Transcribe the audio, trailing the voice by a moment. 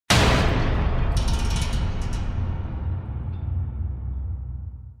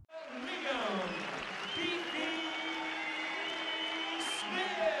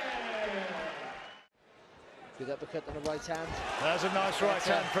Good uppercut on the right hand. There's a nice right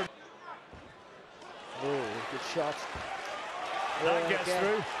hand from... Oh, good shot. That gets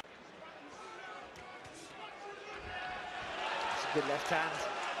through. It's a good left hand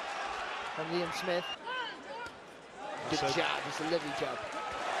from Liam Smith. Good jab, it's a lovely jab.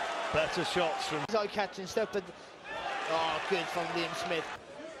 Better shots from... Eye catching stuff, but... Oh, good from Liam Smith.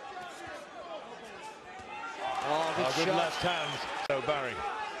 Oh, good shot. left hand. So Barry.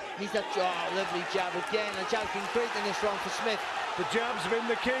 He's that lovely jab again. The jab's been great in this round for Smith. The jab's been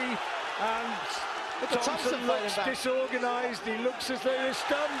the key, and Thompson looks disorganised. He looks as though he's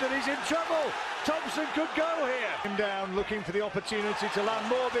stunned and he's in trouble. Thompson could go here. Him down, looking for the opportunity to land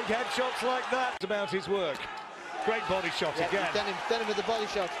more big headshots like that. It's about his work. Great body shot again. He's done him with the body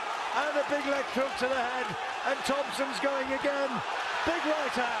shot. And a big leg hook to the head, and Thompson's going again. Big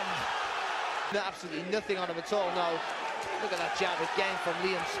right hand. Absolutely nothing on him at all, no. Look at that jab again from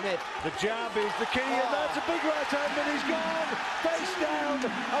Liam Smith. The jab is the key, and that's a big right hand, and he's gone face down,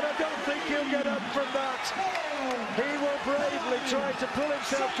 and I don't think he'll get up from that. He will bravely try to pull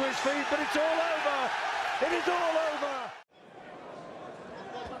himself to his feet, but it's all over. It is all over.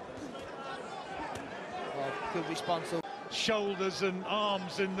 Good response. Shoulders and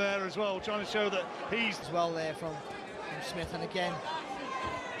arms in there as well, trying to show that he's well there from Smith, and again.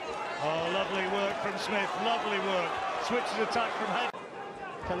 Oh, lovely work from Smith, lovely work. Switches attack from head.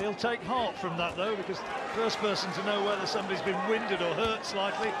 Kelly will take heart from that though, because first person to know whether somebody's been winded or hurt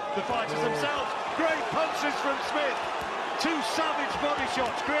slightly, the fighters themselves. Great punches from Smith. Two savage body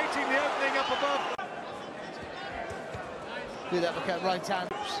shots, creating the opening up above. Good uppercut, right hand.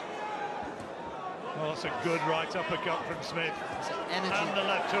 Oh, that's a good right uppercut from Smith. And the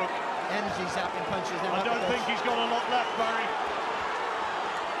left hook. Energy zapping punches. I don't think he's got a lot left, Barry.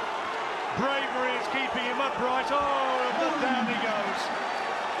 Bravery is keeping him upright. Oh, and down he goes.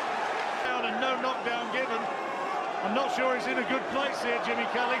 Down and no knockdown given. I'm not sure he's in a good place here, Jimmy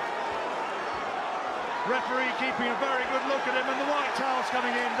Kelly. Referee keeping a very good look at him, and the white towel's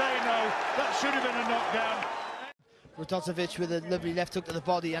coming in. They know that should have been a knockdown. Radosevic with a lovely left hook to the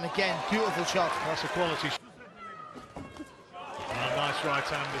body, and again, beautiful shot. That's a quality shot. A nice right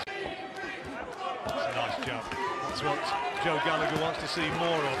hand. That's a nice jump. That's what Joe Gallagher wants to see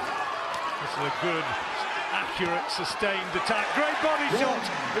more of. This is a good, accurate, sustained attack. Great body shot.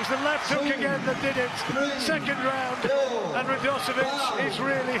 It's the left hook again that did it. Second round, and Radosevic is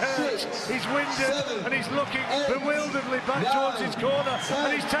really hurt. He's winded, and he's looking bewilderedly back towards his corner,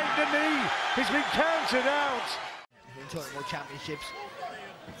 and he's taken a knee. He's been counted out. In Tournament World Championships,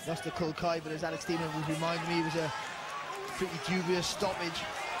 lost to Kulkai, but as Alex Steeman would remind me, it was a pretty dubious stoppage.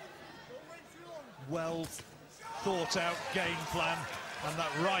 Well thought out game plan, and that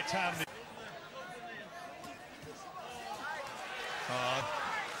right hand.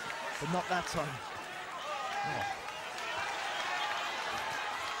 But not that time.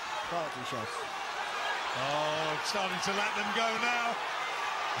 Quality shots. Oh, it's starting to let them go now.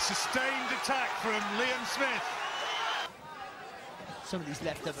 A sustained attack from Liam Smith. Some of these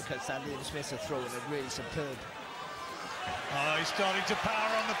left uppercuts that Liam Smith are throwing are really superb. Oh, he's starting to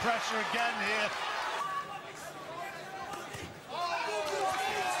power on the pressure again here.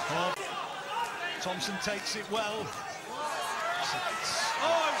 Oh, Thompson takes it well.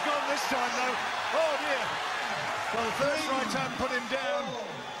 Oh, he's gone this time though. Oh dear. Well, the first right hand put him down.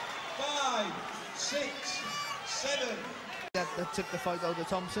 5, 6, 7. That took the fight over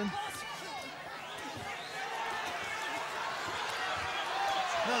Thompson.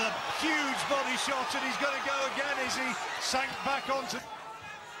 Another huge body shot, and he's going to go again as he sank back onto...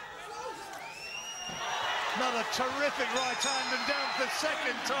 Another terrific right hand, and down for the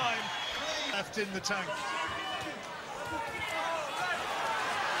second time. Left in the tank.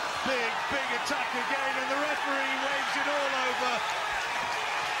 Big attack again, and the referee waves it all over.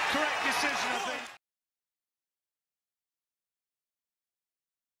 Correct decision, I think.